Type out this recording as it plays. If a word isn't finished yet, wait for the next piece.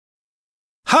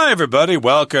Hi, everybody.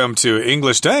 Welcome to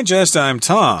English Digest. I'm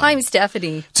Tom. I'm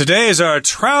Stephanie. Today is our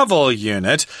travel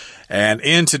unit. And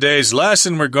in today's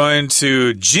lesson, we're going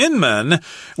to Jinmen,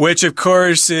 which, of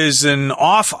course, is an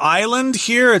off-island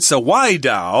here. It's a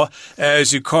Waidao,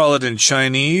 as you call it in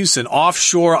Chinese, an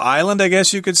offshore island, I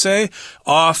guess you could say,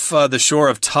 off the shore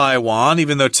of Taiwan,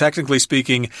 even though technically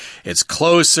speaking, it's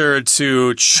closer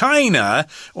to China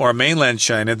or mainland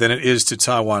China than it is to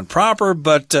Taiwan proper.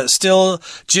 But still,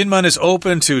 Jinmen is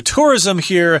open to tourism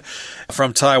here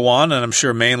from Taiwan, and I'm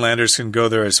sure mainlanders can go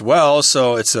there as well.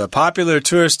 So it's a popular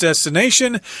tourist destination.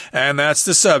 And that's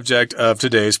the subject of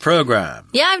today's program.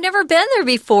 Yeah, I've never been there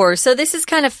before, so this is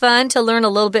kind of fun to learn a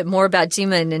little bit more about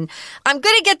Jinmen, and I'm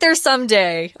going to get there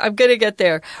someday. I'm going to get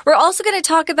there. We're also going to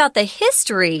talk about the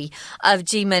history of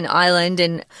Jinmen Island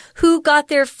and who got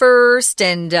there first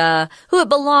and who it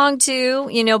belonged to.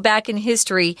 You know, back in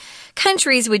history,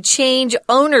 countries would change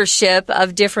ownership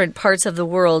of different parts of the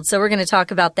world, so we're going to talk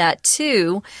about that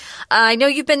too. I know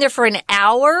you've been there for an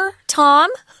hour, Tom.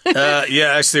 Yeah,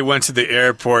 I actually went to the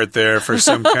airport there for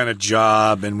some kind of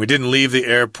job, and we didn't leave the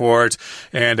airport,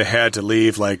 and I had to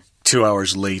leave like 2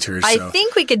 hours later. So. I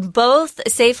think we could both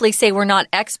safely say we're not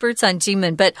experts on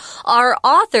Jinmen, but our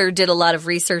author did a lot of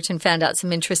research and found out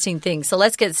some interesting things. So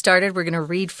let's get started. We're going to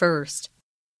read first.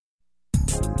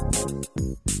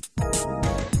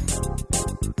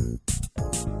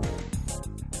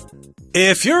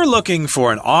 If you're looking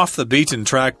for an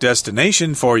off-the-beaten-track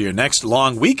destination for your next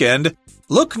long weekend,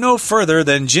 look no further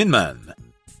than Jinmen.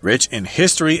 Rich in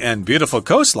history and beautiful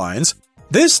coastlines,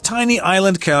 this tiny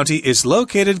island county is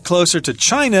located closer to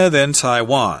China than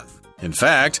Taiwan. In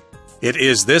fact, it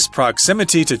is this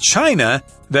proximity to China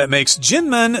that makes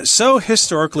Jinmen so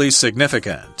historically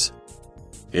significant.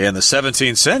 In the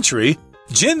 17th century,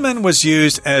 Jinmen was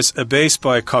used as a base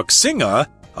by Koxinga,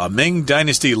 a Ming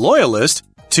Dynasty loyalist,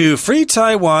 to free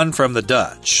Taiwan from the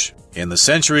Dutch. In the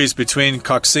centuries between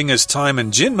Koxinga's time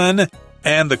in Jinmen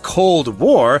and the Cold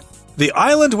War, the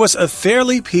island was a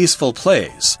fairly peaceful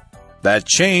place. That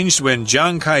changed when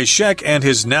Chiang Kai-shek and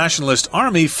his nationalist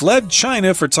army fled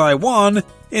China for Taiwan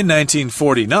in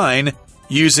 1949,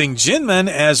 using Jinmen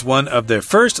as one of their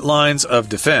first lines of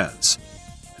defense.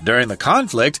 During the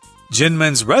conflict,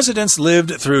 Jinmen's residents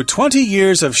lived through 20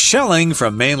 years of shelling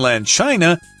from mainland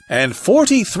China and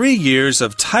 43 years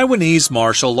of Taiwanese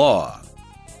martial law.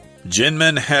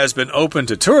 Jinmen has been open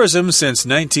to tourism since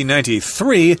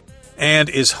 1993 and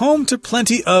is home to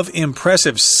plenty of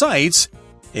impressive sights,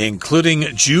 including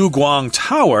Juguang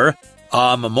Tower,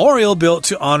 a memorial built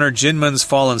to honor Jinmen's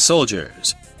fallen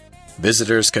soldiers.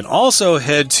 Visitors can also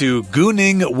head to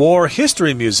Guning War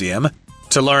History Museum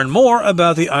to learn more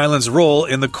about the island's role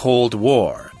in the Cold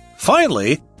War.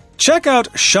 Finally, check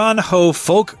out Shanhou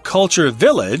Folk Culture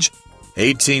Village,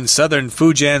 18 southern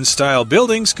Fujian-style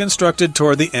buildings constructed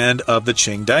toward the end of the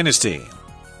Qing Dynasty.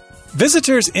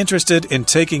 Visitors interested in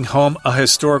taking home a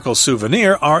historical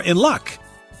souvenir are in luck.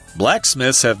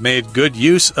 Blacksmiths have made good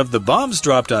use of the bombs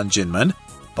dropped on Jinmen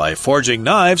by forging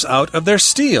knives out of their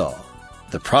steel.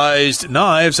 The prized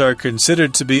knives are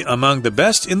considered to be among the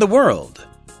best in the world.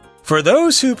 For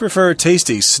those who prefer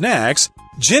tasty snacks,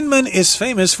 Jinmen is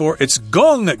famous for its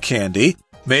gong candy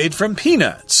made from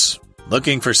peanuts.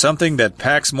 Looking for something that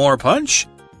packs more punch?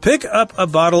 Pick up a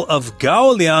bottle of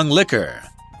Gaoliang liquor.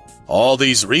 All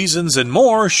these reasons and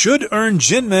more should earn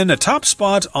Jinmen a top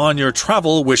spot on your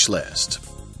travel wish list.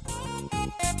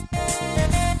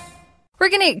 We're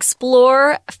going to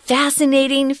explore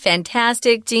fascinating,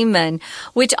 fantastic Jinmen,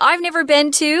 which I've never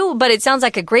been to, but it sounds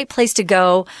like a great place to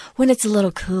go when it's a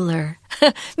little cooler.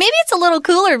 Maybe it's a little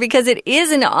cooler because it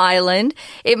is an island.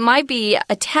 It might be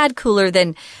a tad cooler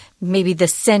than maybe the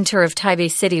center of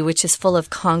Taipei City, which is full of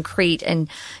concrete and,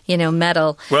 you know,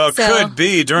 metal. Well, it could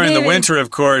be. During the winter, of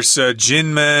course,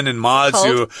 Jinmen and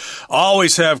Mazu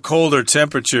always have colder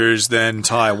temperatures than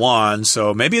Taiwan,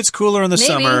 so maybe it's cooler in the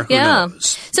summer. Yeah. Who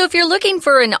knows? So if you're looking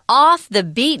for an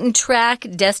off-the-beaten-track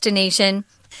destination,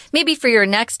 maybe for your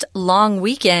next long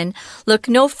weekend, look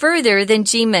no further than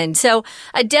Jinmen. So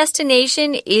a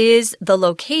destination is the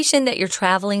location that you're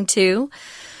traveling to.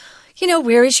 You know,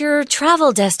 where is your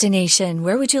travel destination?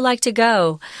 Where would you like to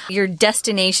go? Your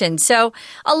destination. So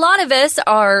a lot of us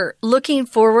are looking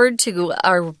forward to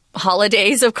our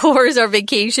holidays, of course, our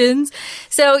vacations.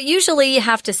 So usually you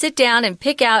have to sit down and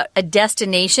pick out a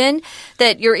destination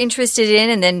that you're interested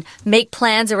in and then make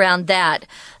plans around that.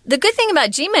 The good thing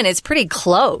about Jimen is pretty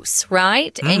close,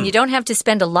 right? And you don't have to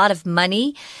spend a lot of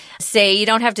money. Say you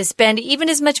don't have to spend even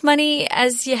as much money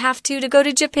as you have to go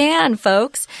to Japan,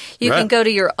 folks. You can go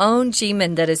to your own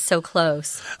Jimen that is so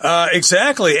close.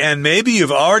 Exactly. And maybe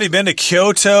you've already been to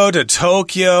Kyoto, to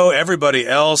Tokyo. Everybody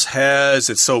else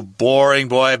has. It's so boring.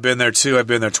 Boy, I've been there too. I've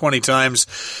been there 20 times.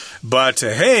 But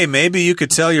hey, maybe you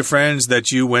could tell your friends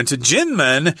that you went to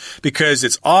Jinmen because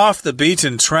it's off the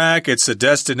beaten track. It's a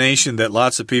destination that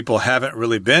lots of people haven't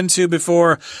really been to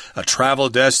before. A travel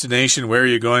destination. Where are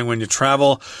you going when you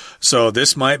travel? So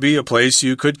this might be a place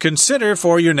you could consider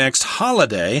for your next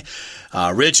holiday.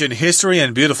 Rich in history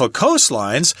and beautiful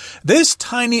coastlines, this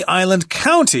tiny island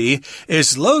county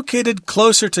is located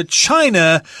closer to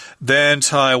China than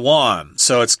Taiwan.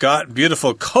 So it's got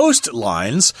beautiful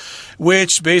coastlines,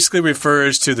 which basically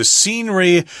refers to the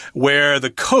scenery where the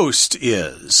coast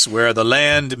is, where the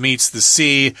land meets the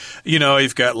sea. You know,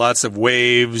 you've got lots of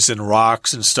waves and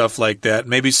rocks and stuff like that.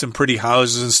 Maybe some pretty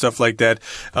houses and stuff like that.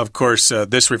 Of course,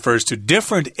 this refers to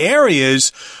different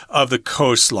areas of the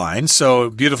coastline. So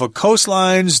beautiful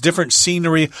coastlines, different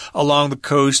scenery along the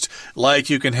coast, like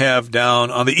you can have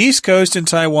down on the east coast in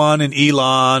Taiwan and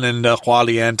Ilan and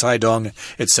Hualien, Taidong,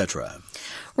 etc.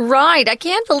 Right. I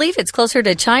can't believe it's closer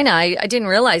to China. I didn't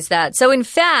realize that. So, in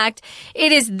fact,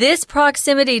 it is this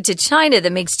proximity to China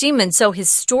that makes Jimen so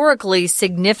historically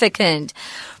significant.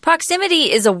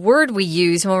 Proximity is a word we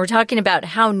use when we're talking about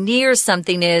how near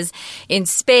something is in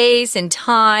space and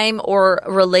time or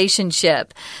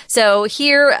relationship. So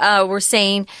here we're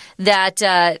saying that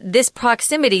this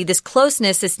proximity, this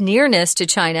closeness, this nearness to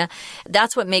China,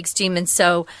 that's what makes Jimen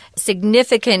so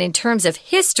significant in terms of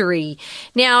history.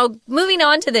 Now, moving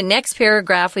on to the next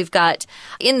paragraph, we've got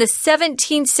in the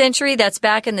 17th century, that's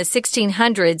back in the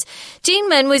 1600s,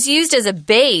 Jimen was used as a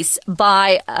base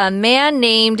by a man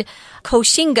named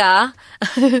Koshinga.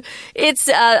 It's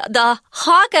the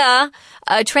Hakka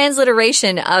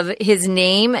transliteration of his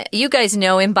name. You guys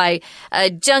know him by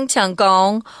Zheng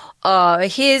Qianggong.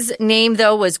 His name,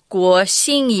 though, was Guo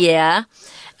Xingye.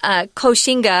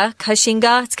 Koshinga,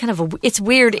 it's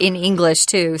weird in English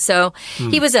too. So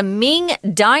he was a Ming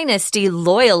Dynasty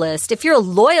loyalist. If you're a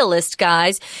loyalist,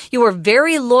 guys, you are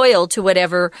very loyal to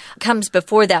whatever comes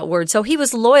before that word. So he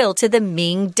was loyal to the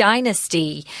Ming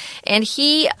Dynasty. And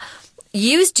he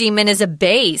used Jimen as a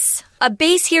base. A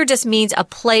base here just means a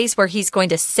place where he's going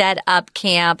to set up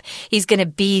camp. He's going to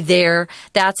be there.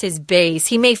 That's his base.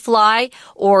 He may fly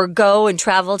or go and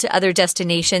travel to other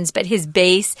destinations, but his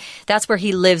base, that's where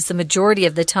he lives the majority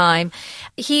of the time.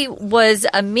 He was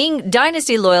a Ming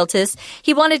Dynasty loyalist.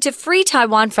 He wanted to free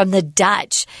Taiwan from the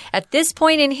Dutch. At this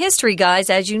point in history,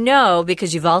 guys, as you know,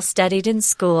 because you've all studied in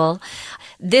school,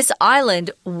 this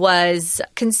island was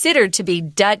considered to be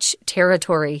Dutch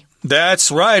territory. That's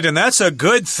right, and that's a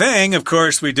good thing. Of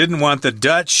course, we didn't want the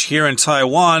Dutch here in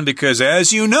Taiwan because,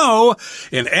 as you know,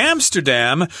 in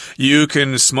Amsterdam, you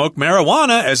can smoke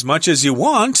marijuana as much as you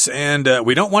want, and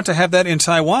we don't want to have that in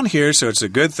Taiwan here, so it's a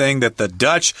good thing that the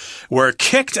Dutch were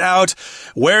kicked out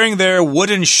wearing their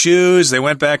wooden shoes. They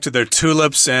went back to their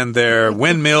tulips and their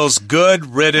windmills. Good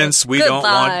riddance. We don't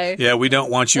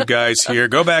want you guys here.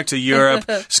 Go back to Europe.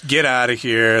 Get out of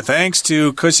here. Thanks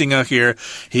to Koshinga here,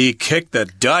 he kicked the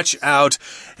Dutch out.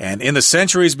 And in the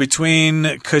centuries between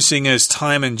Koshinga's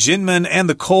time in Jinmen and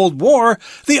the Cold War,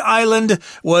 the island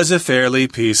was a fairly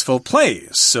peaceful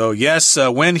place. So yes,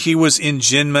 when he was in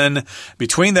Jinmen,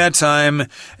 between that time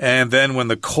and then when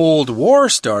the Cold War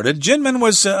started, Jinmen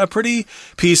was a pretty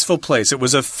peaceful place. It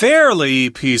was a fairly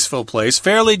peaceful place.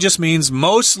 Fairly just means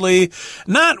mostly,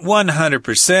 not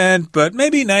 100%, but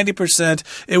maybe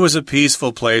 90%. It was a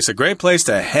peaceful place, a great place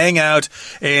to hang out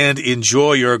and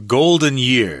enjoy your golden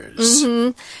years.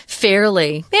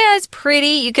 Fairly. Yeah, it's pretty.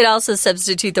 You could also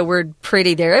substitute the word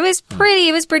pretty there. It was pretty.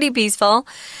 It was pretty peaceful.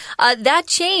 That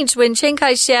changed when Chiang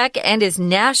Kai-shek and his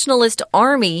nationalist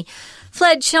army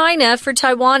fled China for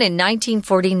Taiwan in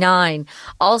 1949.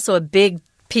 Also a big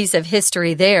piece of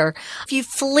history there. If you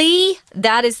flee,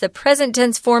 that is the present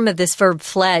tense form of this verb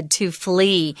fled, to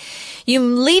flee. You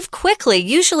leave quickly.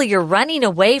 Usually you're running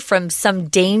away from some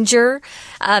danger.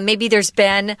 Maybe there's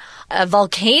been a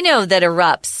volcano that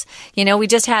erupts. You know, we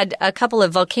just had a couple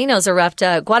of volcanoes erupt,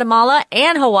 Guatemala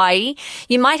and Hawaii.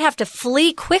 You might have to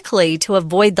flee quickly to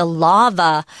avoid the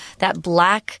lava, that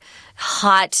black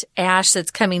hot ash that's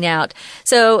coming out.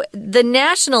 So the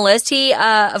nationalist, he,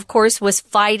 of course, was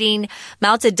fighting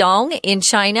Mao Zedong in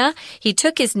China. He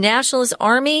took his nationalist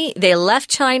army, they left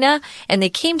China, and they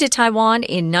came to Taiwan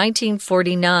in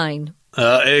 1949.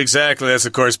 Exactly. That's,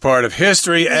 of course, part of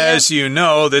history. As you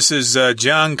know, this is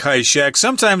Chiang Kai-shek.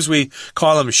 Sometimes we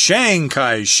call him Chiang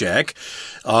Kai-shek.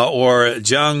 Or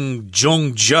Jiang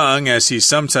Zhongzheng, as he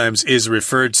sometimes is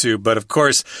referred to. But of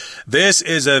course, this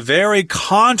is a very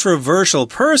controversial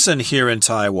person here in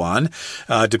Taiwan,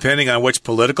 depending on which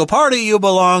political party you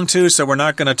belong to. So we're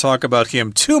not going to talk about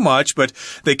him too much. But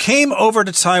they came over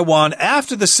to Taiwan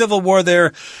after the Civil War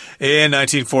there in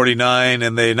 1949.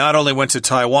 And they not only went to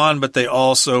Taiwan, but they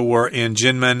also were in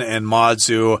Jinmen and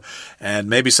Mazu and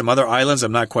maybe some other islands.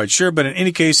 I'm not quite sure. But in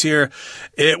any case here,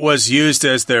 it was used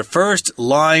as their first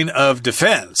line of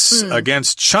defense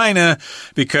against China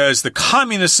because the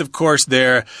communists, of course,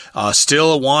 there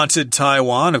still wanted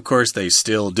Taiwan. Of course, they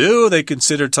still do. They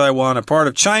consider Taiwan a part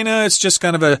of China. It's just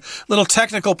kind of a little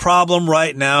technical problem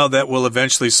right now that will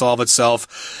eventually solve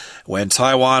itself when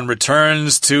Taiwan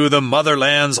returns to the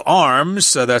motherland's arms.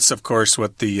 So that's, of course,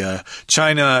 what the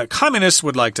China communists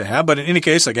would like to have. But in any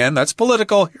case, again, that's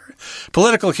political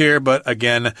here. But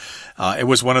again, it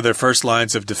was one of their first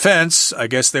lines of defense. I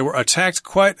guess they were attacked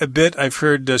quite a bit. I've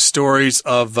heard stories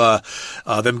of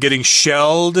them getting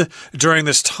shelled during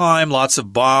this time. Lots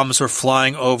of bombs were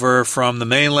flying over from the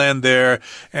mainland there.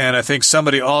 And I think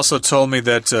somebody also told me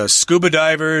that scuba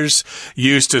divers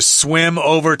used to swim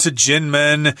over to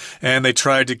Jinmen, and they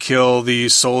tried to kill the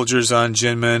soldiers on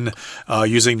Jinmen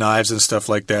using knives and stuff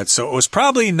like that. So it was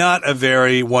probably not a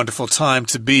very wonderful time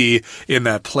to be in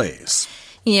that place.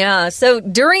 Yeah, so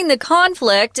during the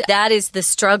conflict, that is the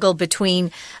struggle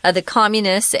between the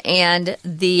communists and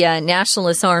the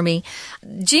nationalist army.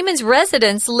 Jinmen's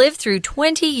residents lived through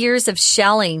 20 years of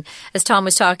shelling, as Tom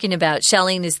was talking about.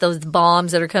 Shelling is those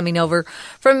bombs that are coming over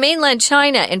from mainland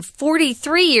China, and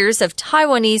 43 years of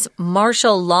Taiwanese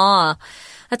martial law.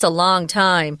 That's a long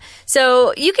time.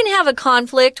 So you can have a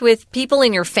conflict with people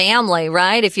in your family,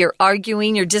 right? If you're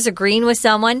arguing, you're disagreeing with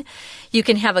someone, you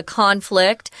can have a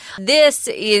conflict. This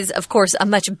is, of course, a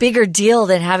much bigger deal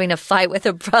than having a fight with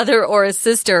a brother or a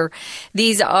sister.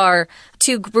 These are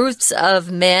two groups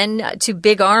of men, two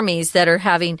big armies that are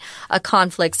having a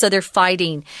conflict, so they're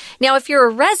fighting. Now, if you're a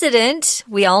resident,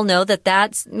 we all know that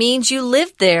that means you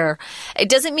lived there. It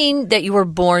doesn't mean that you were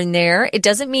born there. It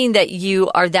doesn't mean that you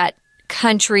are that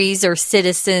countries or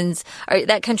citizens, or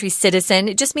that country's citizen.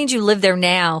 It just means you live there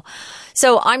now.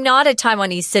 So I'm not a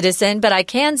Taiwanese citizen, but I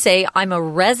can say I'm a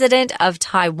resident of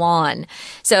Taiwan.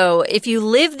 So if you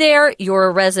live there, you're a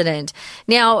resident.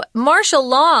 Now, martial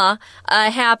law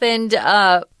happened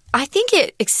I think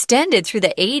it extended through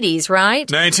the 80s, right?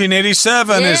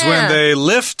 1987 is when they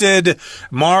lifted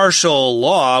martial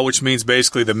law, which means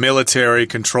basically the military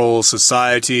controls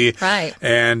society. Right.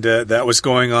 And that was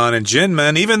going on in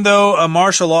Jinmen. Even though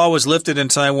martial law was lifted in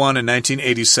Taiwan in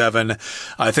 1987,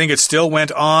 I think it still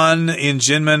went on in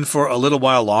Jinmen for a little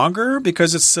while longer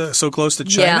because it's so close to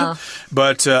China. Yeah.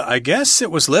 But I guess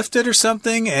it was lifted or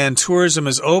something, and tourism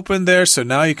is open there, so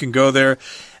now you can go there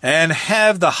and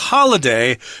have the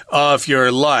holiday of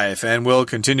your life. And we'll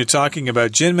continue talking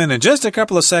about Jinmen in just a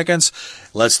couple of seconds.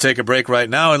 Let's take a break right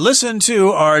now and listen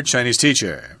to our Chinese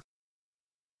teacher.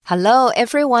 Hello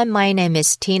everyone, my name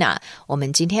is Tina. 我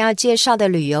们今天要介绍的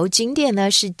旅游景点呢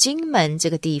是金门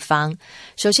这个地方。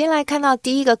首先来看到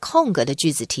第一个空格的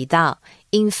句子提到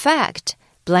In fact,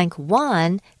 blank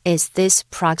one is this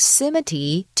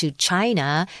proximity to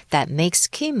China that makes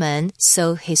Kinmen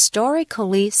so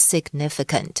historically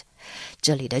significant.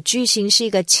 这里的句型是一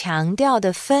个强调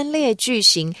的分裂句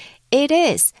型 It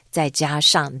is 再加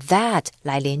上 that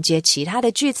来连接其他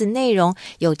的句子内容，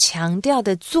有强调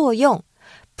的作用。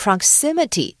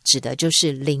Proximity 指的就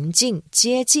是临近、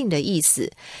接近的意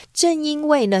思。正因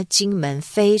为呢，金门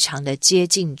非常的接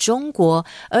近中国，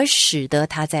而使得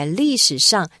它在历史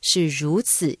上是如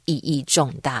此意义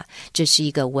重大。这是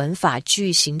一个文法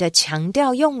句型的强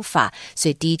调用法，所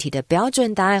以第一题的标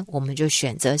准答案我们就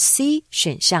选择 C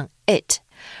选项 it。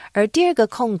而第二个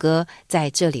空格在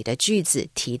这里的句子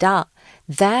提到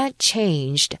That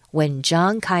changed when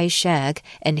Chiang Kai-shek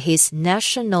and his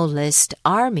nationalist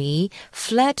army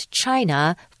fled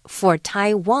China for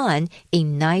Taiwan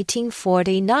in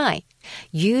 1949,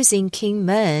 using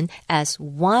Kinmen as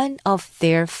one of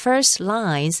their first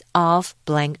lines of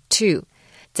blank two.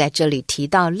 在这里提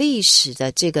到历史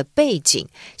的这个背景，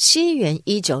西元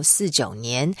1949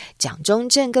年，蒋中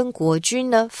正跟国军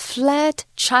呢 fled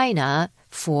China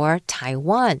for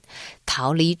Taiwan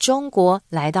逃离中国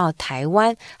来到台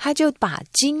湾，他就把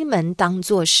金门当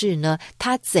作是呢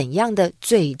他怎样的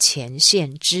最前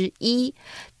线之一。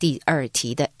第二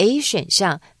题的 A 选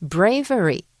项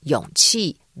bravery 勇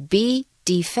气， B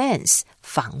defense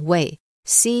防卫，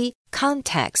 C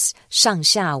context 上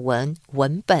下文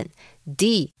文本，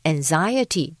 D.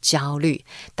 Anxiety 焦虑。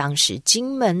当时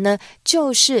金门呢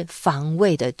就是防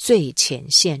卫的最前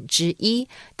线之一，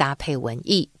搭配文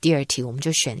意。第二题我们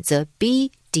就选择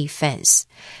B. Defense。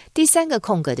第三个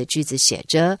空格的句子写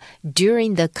着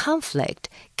During the conflict,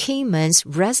 Kinmen's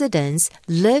residents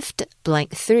lived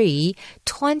blank 3,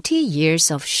 20 years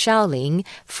of shelling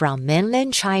from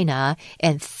mainland China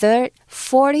and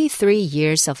 43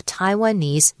 years of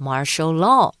Taiwanese martial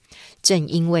law。正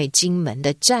因为金门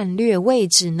的战略位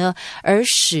置呢，而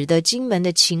使得金门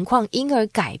的情况因而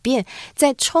改变。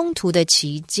在冲突的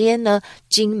期间呢，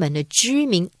金门的居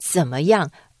民怎么样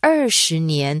？20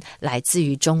年来自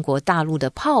于中国大陆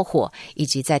的炮火，以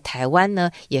及在台湾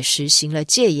呢也实行了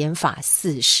戒严法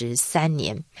43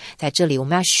年。在这里我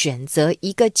们要选择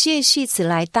一个介系词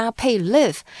来搭配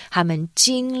live， 他们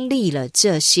经历了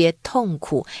这些痛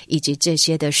苦以及这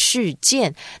些的事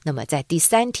件。那么在第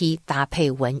三题搭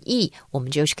配文意，我们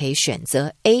就可以选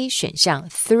择 A 选项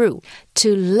through。 To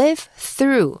live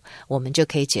through 我们就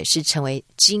可以解释成为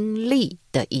经历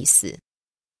的意思。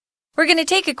We're going to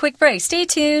take a quick break. Stay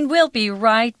tuned. We'll be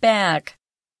right back.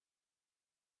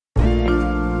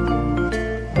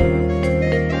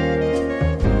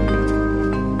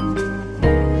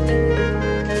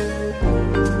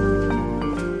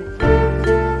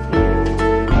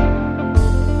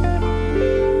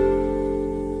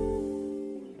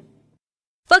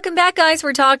 Welcome back, guys.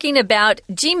 We're talking about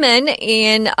Jinmen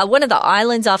in one of the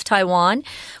islands off Taiwan.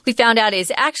 We found out it's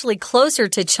actually closer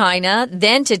to China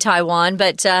than to Taiwan,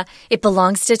 but it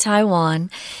belongs to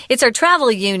Taiwan. It's our travel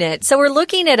unit. So we're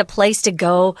looking at a place to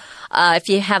go if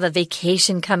you have a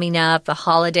vacation coming up, a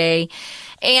holiday.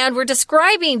 And we're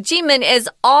describing Jinmen as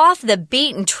off the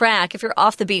beaten track. If you're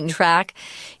off the beaten track,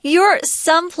 you're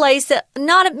someplace that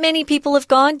not many people have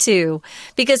gone to.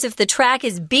 Because if the track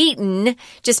is beaten,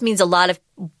 just means a lot of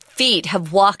feet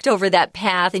have walked over that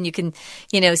path, and you can,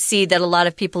 see that a lot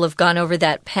of people have gone over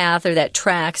that path or that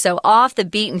track. So off the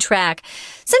beaten track.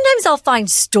 Sometimes I'll find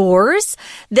stores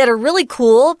that are really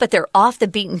cool, but they're off the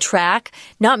beaten track.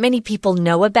 Not many people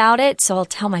know about it, so I'll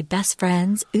tell my best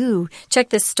friends, ooh, check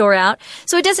this store out.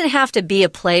 So it doesn't have to be a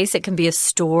place. It can be a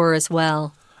store as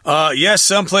well. Yes,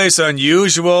 someplace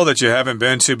unusual that you haven't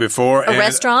been to before. A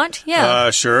restaurant?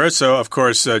 Yeah. Sure. So, of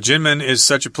course, Jinmen is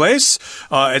such a place.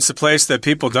 It's a place that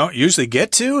people don't usually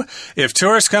get to. If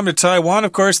tourists come to Taiwan,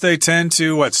 of course, they tend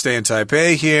to, stay in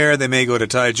Taipei here. They may go to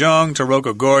Taichung,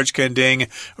 Taroko Gorge, Kending,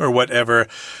 or whatever.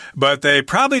 But they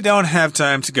probably don't have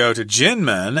time to go to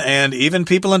Jinmen. And even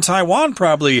people in Taiwan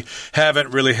probably haven't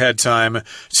really had time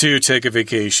to take a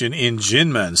vacation in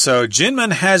Jinmen. So,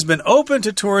 Jinmen has been open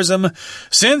to tourism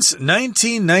since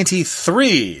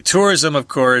 1993. Tourism, of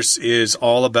course, is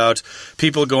all about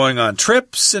people going on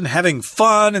trips and having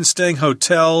fun and staying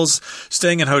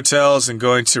in hotels and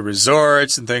going to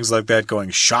resorts and things like that,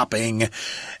 going shopping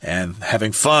and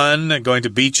having fun, and going to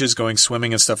beaches, going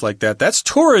swimming and stuff like that. That's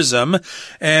tourism,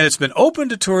 and it's been open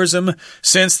to tourism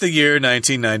since the year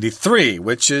 1993,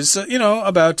 which is,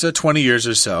 about 20 years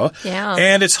or so. Yeah.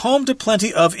 And it's home to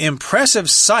plenty of impressive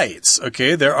sights,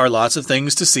 okay? There are lots of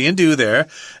things to see and do there.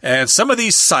 And some of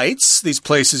these sites, these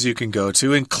places you can go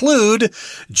to, include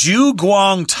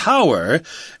Juguang Tower,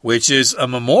 which is a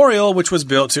memorial which was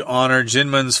built to honor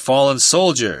Jinmen's fallen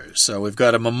soldiers. So we've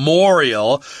got a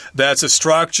memorial that's a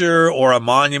structure or a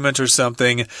monument or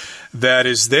something that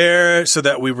is there so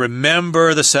that we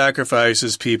remember the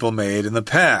sacrifices people made in the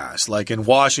past. Like in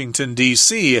Washington,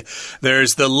 D.C.,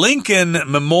 there's the Lincoln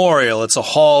Memorial. It's a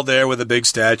hall there with a big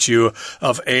statue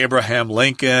of Abraham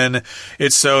Lincoln.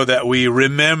 It's so that we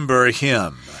remember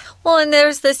him. Well, and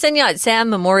there's the Sun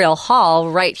Yat-sen Memorial Hall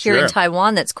right here Sure. in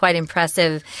Taiwan that's quite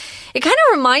impressive. It kind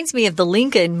of reminds me of the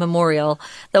Lincoln Memorial,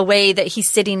 the way that he's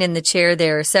sitting in the chair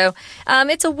there. So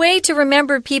it's a way to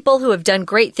remember people who have done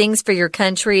great things for your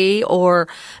country or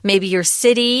maybe your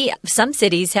city. Some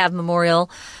cities have memorial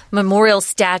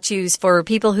statues for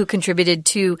people who contributed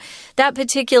to that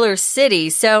particular city.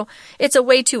 So it's a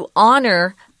way to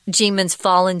honor Jinmen's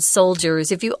fallen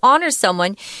soldiers. If you honor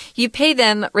someone, you pay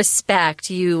them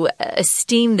respect, you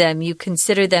esteem them, you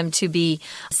consider them to be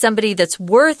somebody that's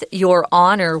worth your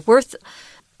honor, worth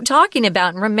talking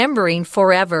about and remembering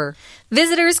forever.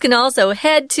 Visitors can also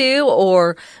head to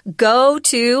or go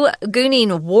to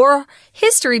Guning War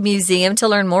History Museum to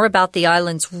learn more about the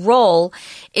island's role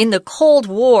in the Cold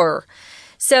War.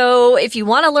 So if you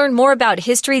want to learn more about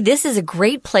history, this is a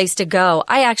great place to go.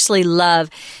 I actually love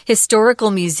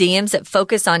historical museums that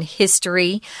focus on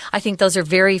history. I think those are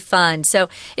very fun. So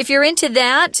if you're into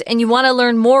that and you want to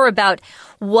learn more about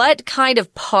what kind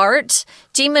of part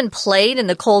Jinmen played in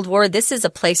the Cold War, this is a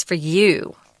place for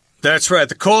you. That's right.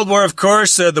 The Cold War, of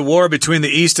course, the war between the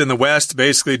East and the West,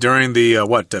 basically during the,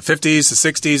 50s,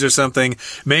 the 60s or something,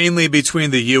 mainly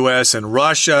between the U.S. and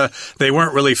Russia. They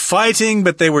weren't really fighting,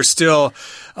 but they were still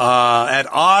at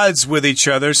odds with each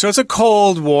other. So it's a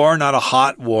Cold War, not a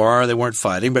hot war. They weren't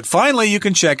fighting. But finally, you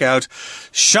can check out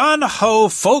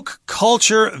Shanho Folk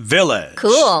Culture Village.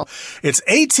 Cool. It's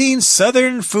 18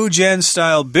 Southern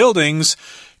Fujian-style buildings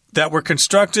that were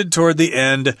constructed toward the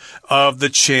end of the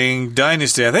Qing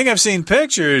dynasty. I think I've seen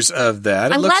pictures of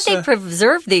that. I'm glad they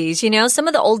preserved these. You know, some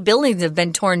of the old buildings have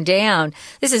been torn down.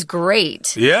 This is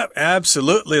great. Yeah,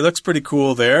 absolutely. It looks pretty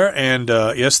cool there. And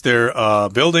yes, they're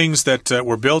buildings that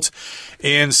were built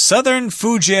in Southern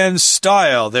Fujian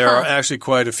style. There are actually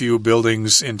quite a few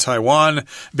buildings in Taiwan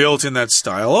built in that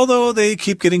style, although they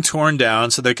keep getting torn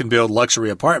down so they can build luxury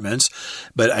apartments.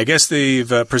 But I guess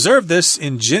they've preserved this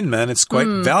in Jinmen. It's quite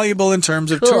valuable in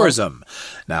terms of tourism.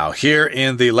 Now, here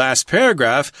in the last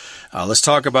paragraph, let's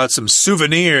talk about some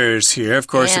souvenirs here. Of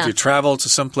course, if you travel to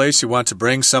some place, you want to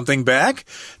bring something back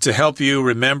to help you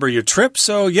remember your trip.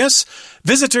 So, yes,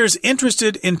 visitors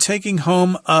interested in taking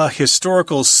home a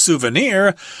historical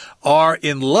souvenir are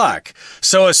in luck.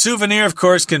 So a souvenir, of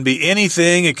course, can be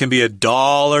anything. It can be a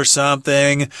doll or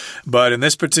something. But in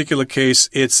this particular case,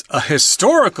 it's a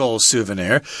historical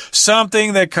souvenir,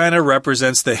 something that kind of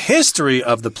represents the history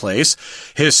of the place.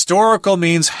 Historical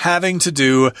means having to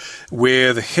do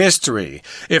with history.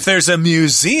 If there's a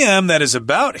museum that is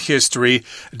about history,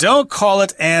 don't call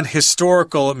it an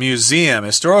historical museum.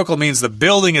 Historical means the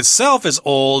building itself is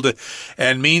old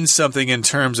and means something in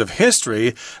terms of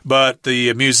history, but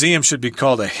the museum should be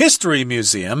called a history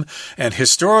museum, and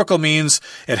historical means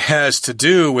it has to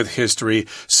do with history.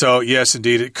 So, yes,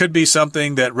 indeed, it could be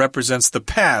something that represents the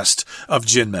past of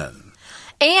Jinmen.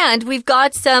 And we've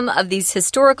got some of these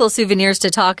historical souvenirs to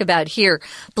talk about here.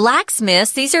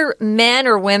 Blacksmiths, these are men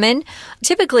or women.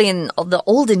 Typically in the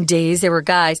olden days, they were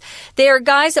guys. They are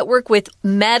guys that work with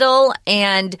metal,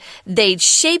 and they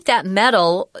shape that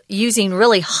metal using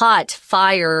really hot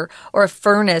fire or a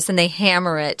furnace, and they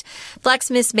hammer it.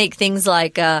 Blacksmiths make things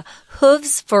like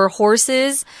hooves for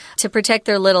horses to protect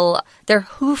their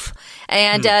hoof.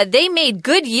 And they made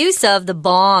good use of the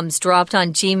bombs dropped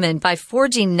on Jinmen by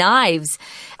forging knives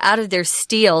out of their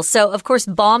steel. So, of course,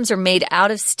 bombs are made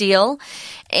out of steel.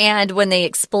 And when they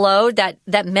explode,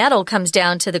 that metal comes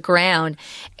down to the ground.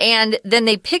 And then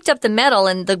they picked up the metal,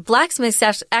 and the blacksmiths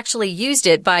actually used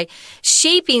it by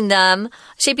shaping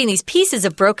these pieces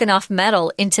of broken off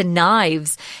metal into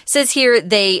knives. It says here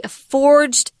they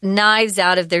forged knives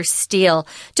out of their steel.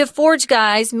 To forge,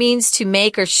 guys, means to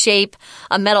make or shape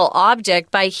a metal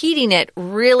object by heating it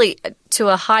really to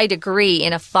a high degree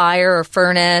in a fire or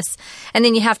furnace. And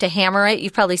then you have to hammer it.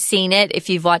 You've probably seen it if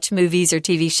you've watched movies or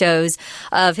TV shows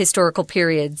of historical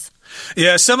periods.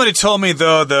 Yeah, somebody told me,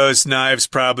 though, those knives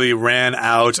probably ran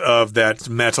out of that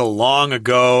metal long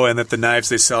ago, and that the knives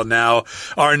they sell now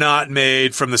are not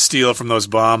made from the steel from those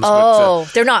bombs. Oh,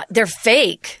 but, they're not. They're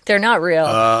fake. They're not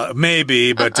real.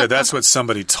 Maybe, but that's what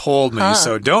somebody told me,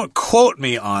 so don't quote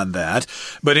me on that.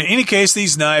 But in any case,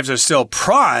 these knives are still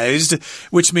prized,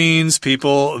 which means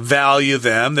people value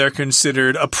them. They're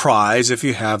considered a prize if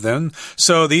you have them.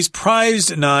 So these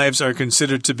prized knives are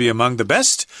considered to be among the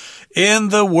best in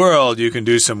the world. You can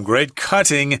do some great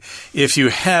cutting if you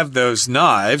have those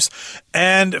knives.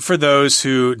 And for those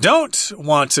who don't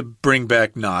want to bring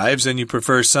back knives and you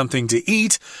prefer something to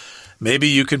eat, maybe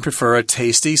you can prefer a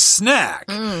tasty snack.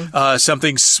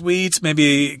 Something sweet,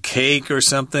 maybe cake or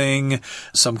something,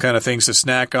 some kind of things to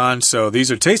snack on. So these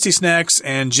are tasty snacks,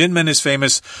 and Jinmen is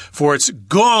famous for its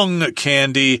gong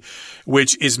candy,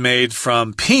 which is made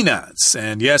from peanuts.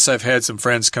 And yes, I've had some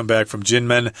friends come back from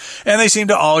Jinmen, and they seem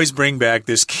to always bring back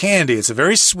this candy. It's a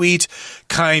very sweet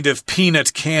kind of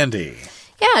peanut candy.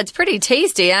 Yeah, it's pretty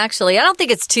tasty, actually. I don't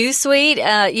think it's too sweet.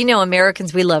 You know,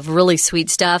 Americans, we love really sweet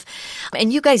stuff,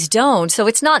 and you guys don't. So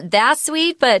it's not that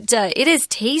sweet, but it is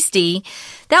tasty.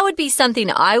 That would be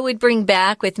something I would bring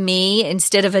back with me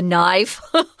instead of a knife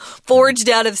forged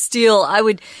out of steel. I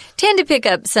would tend to pick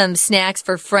up some snacks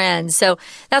for friends. So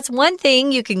that's one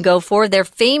thing you can go for. They're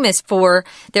famous for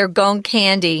their gong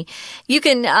candy. You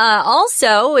can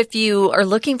also, if you are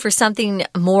looking for something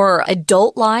more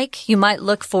adult-like, you might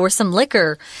look for some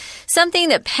liquor. Something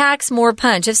that packs more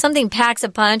punch. If something packs a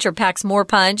punch or packs more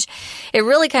punch, it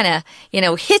really kind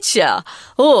of, hits you.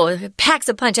 Oh, it packs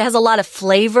a punch. It has a lot of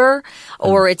flavor,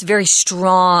 or it's very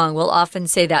strong. We'll often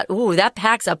say that. Ooh, that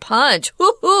packs a punch.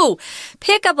 Woohoo!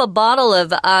 Pick up a bottle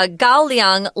of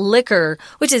Gaoliang liquor,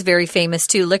 which is very famous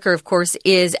too. Liquor, of course,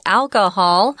 is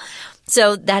alcohol.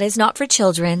 So that is not for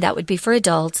children. That would be for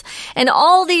adults. And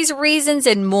all these reasons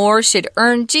and more should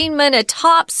earn Jinmen a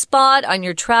top spot on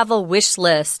your travel wish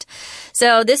list.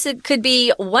 So this could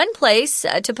be one place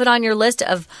to put on your list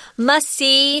of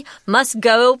must-see,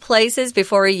 must-go places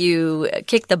before you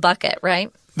kick the bucket,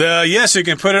 right? Yes, you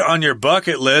can put it on your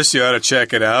bucket list. You ought to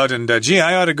check it out. And,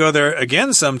 I ought to go there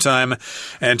again sometime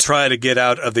and try to get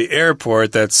out of the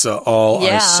airport. That's all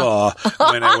I saw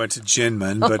when I went to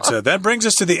Jinmen. But that brings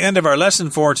us to the end of our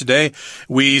lesson for today.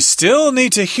 We still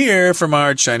need to hear from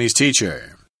our Chinese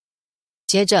teacher.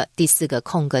 接着第4个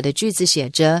空格的句子写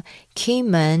着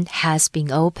Kinmen has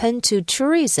been open to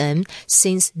tourism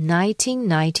since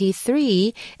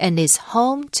 1993 and is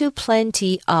home to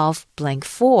plenty of blank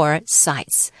 4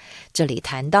 sites. 这里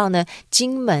谈到呢，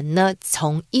金门呢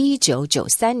从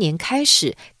1993年开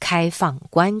始开放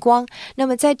观光，那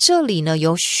么在这里呢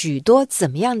有许多怎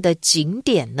么样的景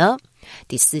点呢？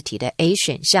第4题的 A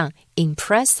选项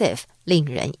impressive 令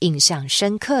人印象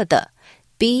深刻的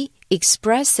B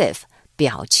expressive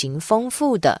表情丰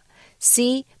富的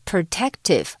C.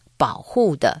 protective 保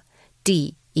护的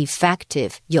D.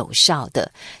 effective 有效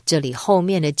的。这里后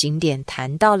面的景点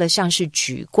谈到了像是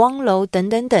举光楼等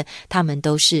等等，它们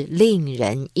都是令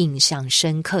人印象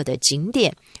深刻的景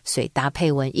点，所以搭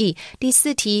配文意。第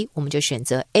4题我们就选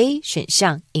择 A 选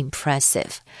项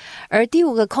impressive。而第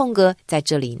5个空格在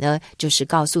这里呢，就是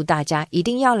告诉大家一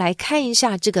定要来看一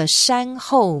下这个山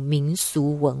后民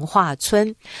俗文化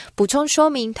村。补充说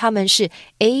明，他们是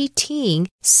18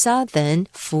 Southern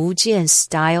福建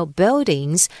style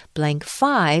buildings blank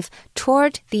 5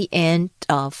 toward the end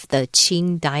of the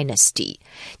Qing dynasty.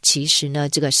 其实呢，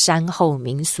这个山后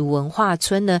民俗文化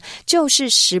村呢，就是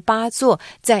18座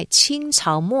在清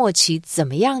朝末期怎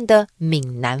么样的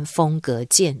闽南风格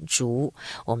建筑。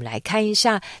我们来看一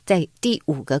下，在第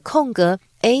5个空格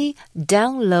A.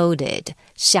 downloaded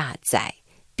下载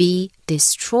B.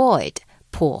 destroyed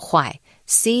破坏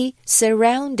C.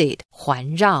 surrounded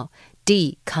环绕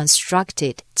D.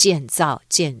 constructed 建造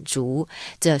建筑。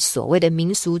这所谓的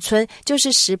民俗村就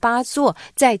是18座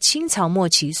在清朝末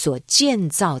期所建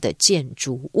造的建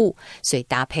筑物，所以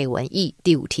搭配文意，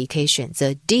第5题可以选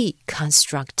择 D.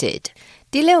 constructed。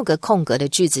第6个空格的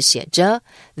句子写着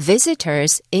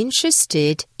Visitors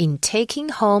interested in taking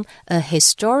home a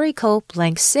historical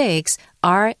blank 6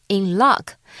 are in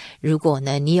luck. 如果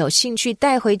呢你有兴趣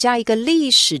带回家一个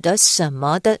历史的什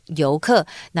么的游客，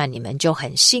那你们就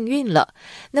很幸运了。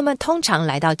那么通常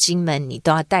来到金门，你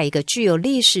都要带一个具有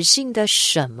历史性的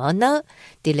什么呢？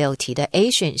第6题的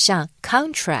A 选项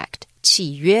contract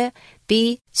契约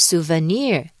B.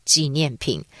 souvenir 纪念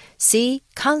品 C.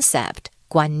 concept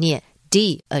观念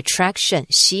D. attraction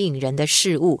吸引人的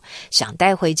事物，想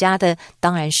带回家的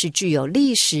当然是具有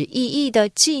历史意义的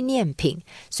纪念品，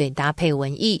所以搭配文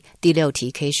意，第6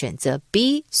题可以选择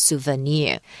B.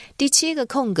 souvenir。第7个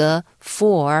空格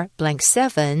For blank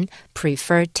 7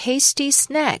 prefer tasty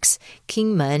snacks.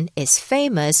 Kinmen is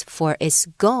famous for its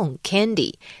gong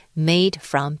candy made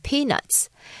from peanuts.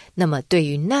 那么对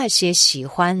于那些喜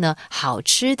欢呢好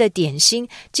吃的点心，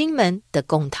金门的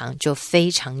贡糖就非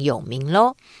常有名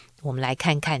咯。我们来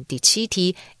看看第7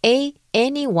题 A.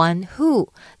 anyone who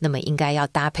那么应该要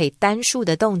搭配单数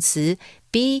的动词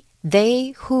B.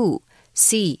 they who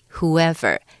C.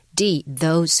 whoever D.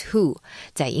 those who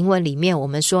在英文里面我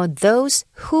们说 those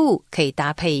who 可以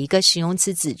搭配一个形容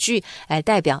词子句来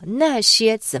代表那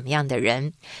些怎么样的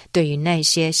人，对于那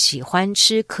些喜欢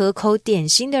吃可口点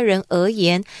心的人而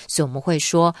言，所以我们会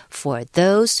说 for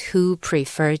those who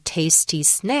prefer tasty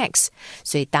snacks，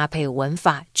 所以搭配文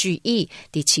法句意，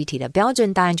第7题的标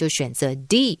准答案就选择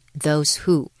D. those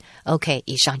who。 OK，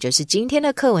 以上就是今天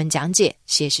的课文讲解，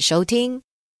谢谢收听。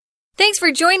Thanks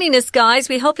for joining us, guys.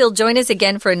 We hope you'll join us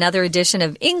again for another edition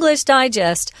of English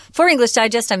Digest. For English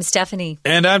Digest, I'm Stephanie.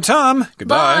 And I'm Tom. Goodbye.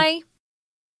 Bye.